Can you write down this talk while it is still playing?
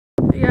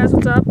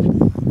what's up?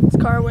 It's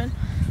Carwin.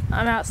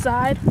 I'm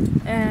outside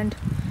and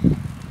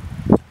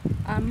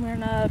I'm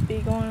gonna be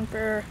going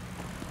for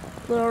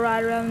a little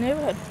ride around the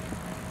neighborhood.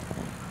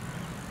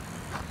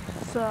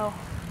 So,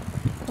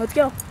 let's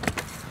go.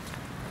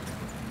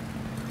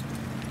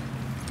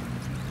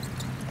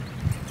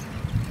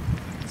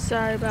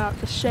 Sorry about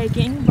the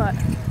shaking, but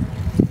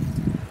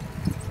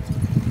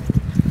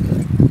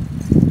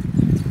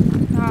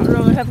I don't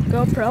really have a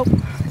GoPro,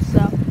 so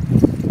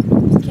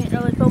can't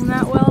really film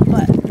that well,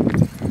 but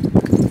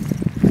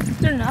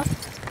good enough.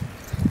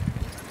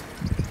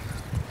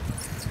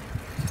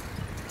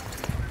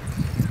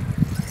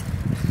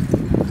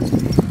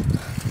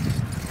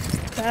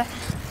 Okay,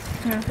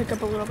 I'm gonna pick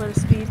up a little bit of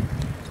speed.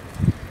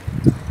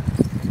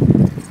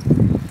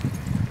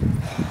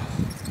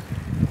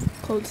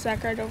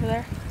 Cul-de-sac right over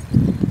there.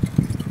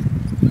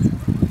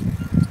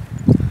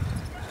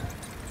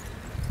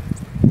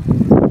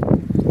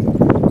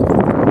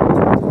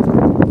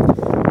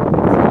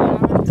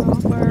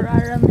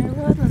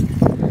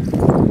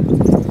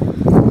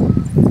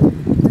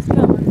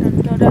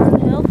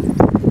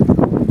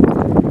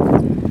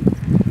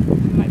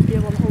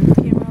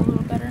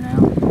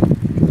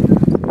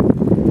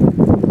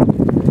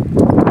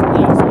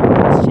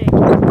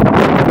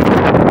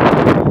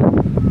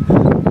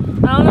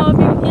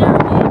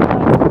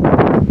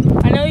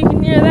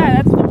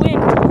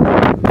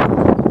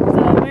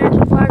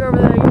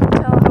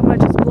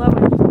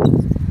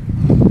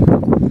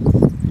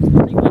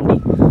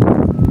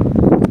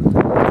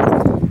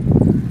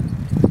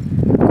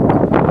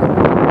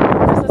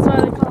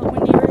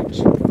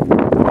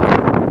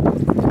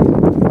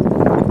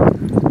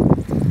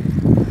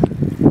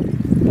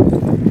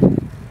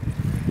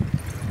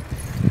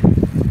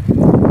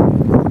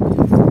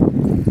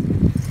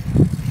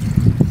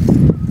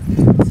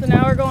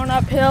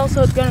 Uphill,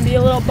 so it's going to be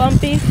a little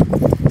bumpy.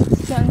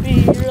 It's going to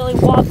be really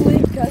wobbly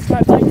because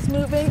my bike's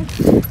moving.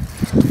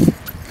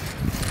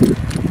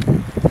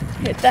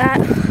 Hit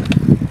that.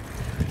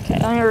 Okay,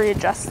 let me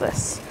readjust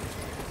this.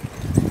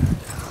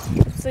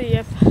 Let's see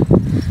if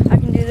I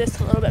can do this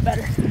a little bit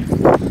better.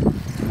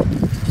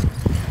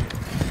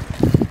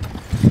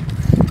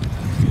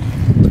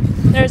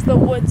 There's the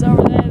woods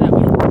over there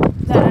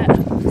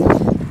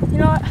you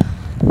know what?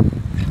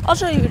 I'll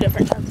show you a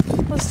different time.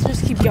 Let's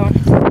just keep going.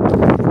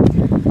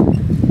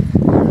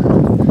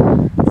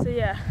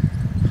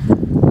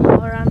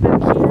 All around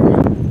back here.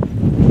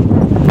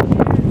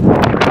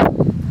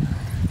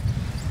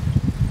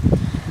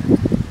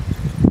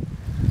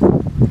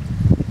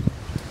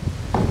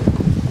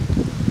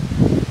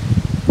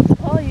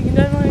 Oh, you can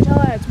definitely tell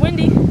that it's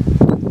windy.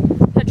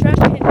 That trash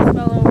can just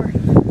fell over.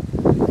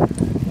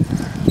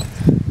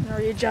 I'm gonna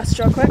readjust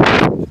real quick.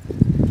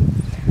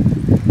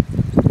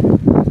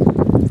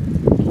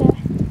 Okay.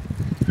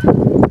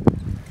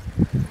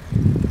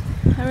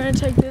 I'm gonna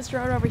take this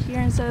road over here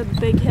instead of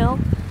the big hill.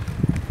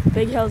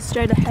 Big hill is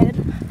straight ahead.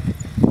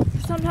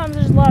 Sometimes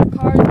there's a lot of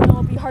cars and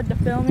it'll be hard to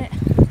film it.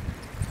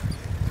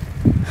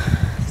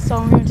 So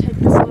I'm going to take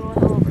this little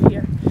hill over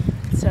here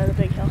instead of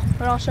the big hill.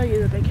 But I'll show you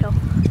the big hill.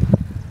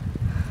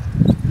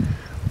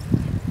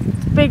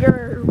 It's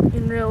bigger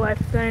in real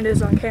life than it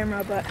is on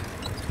camera, but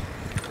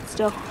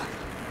still.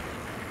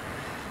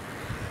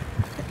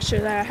 Make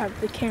sure that I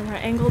have the camera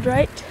angled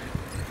right.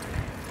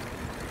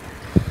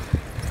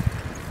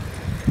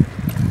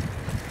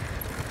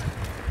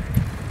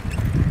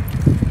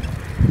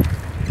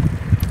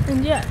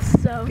 And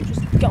yes, so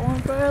just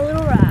going for a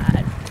little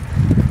ride.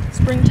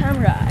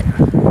 Springtime ride.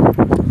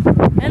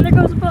 And there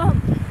goes a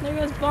bump. There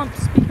goes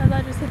bumps because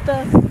I just hit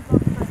the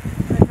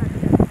bump right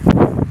here.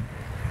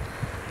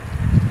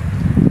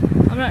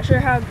 I'm not sure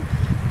how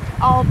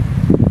I'll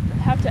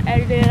have to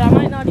edit it. I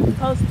might not even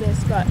post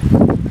this, but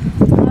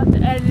I'll have to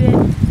edit it.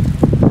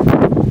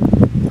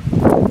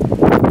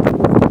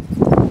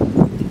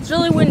 It's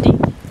really windy.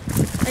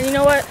 And you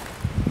know what?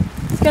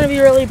 It's gonna be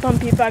really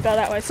bumpy if I go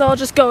that way. So I'll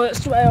just go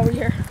this way over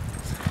here.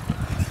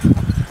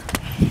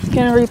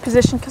 Gonna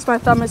reposition because my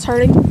thumb is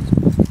hurting.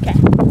 Okay,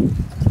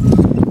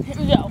 here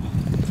we go.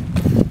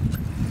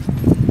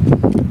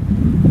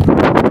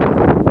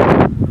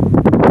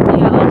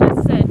 Yeah, like I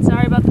said,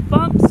 sorry about the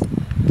bumps.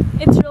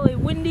 It's really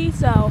windy,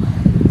 so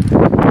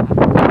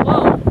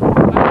whoa,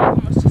 my bike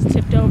almost just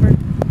tipped over.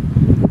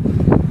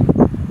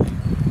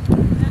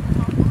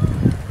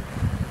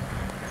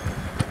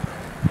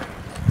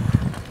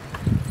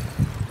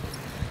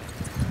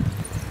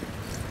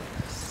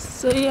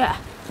 So yeah.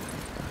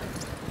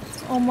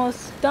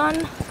 Almost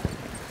done.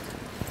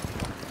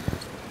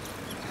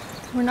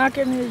 We're not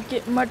going to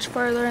get much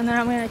further and then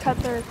I'm going to cut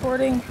the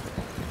recording.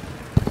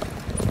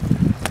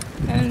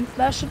 And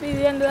that should be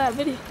the end of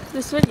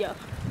this video.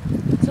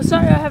 So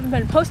sorry I haven't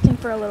been posting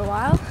for a little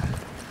while.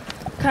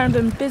 Kind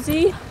of been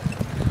busy.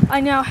 I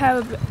now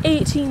have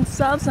 18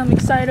 subs. I'm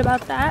excited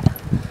about that.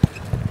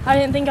 I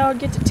didn't think I would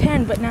get to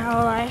 10, but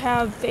now I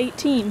have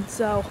 18,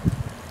 so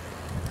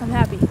I'm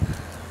happy.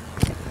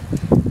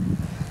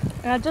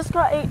 And I just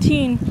got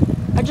 18.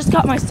 I just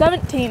got my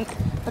 17th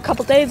a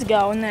couple days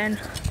ago, and then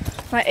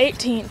my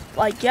 18th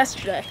like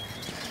yesterday.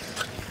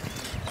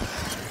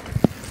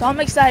 So I'm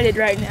excited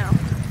right now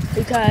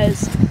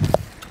because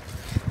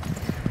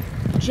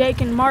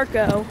Jake and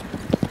Marco,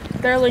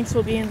 their links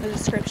will be in the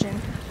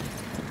description.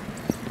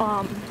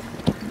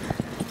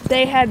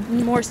 They had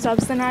more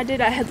subs than I did.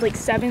 I had like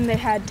 7, they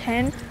had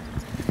 10.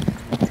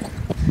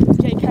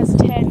 Jake has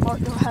 10,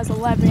 Marco has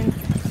 11.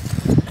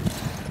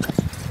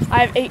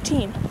 I have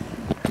 18.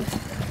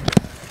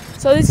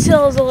 So this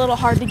hill is a little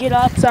hard to get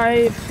up.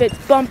 Sorry if it's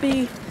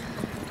bumpy.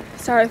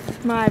 Sorry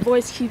if my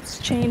voice keeps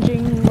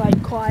changing,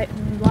 like quiet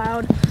and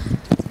loud,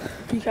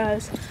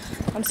 because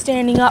I'm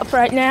standing up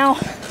right now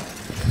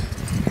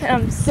and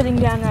I'm sitting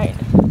down right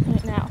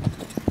now.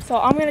 So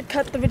I'm gonna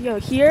cut the video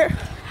here.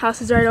 House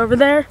is right over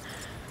there.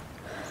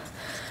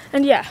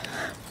 And yeah,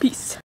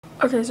 peace.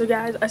 Okay, so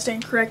guys, I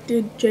stand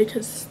corrected. Jake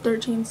has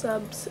 13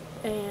 subs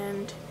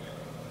and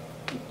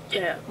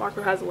yeah,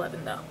 Marco has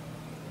 11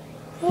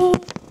 though.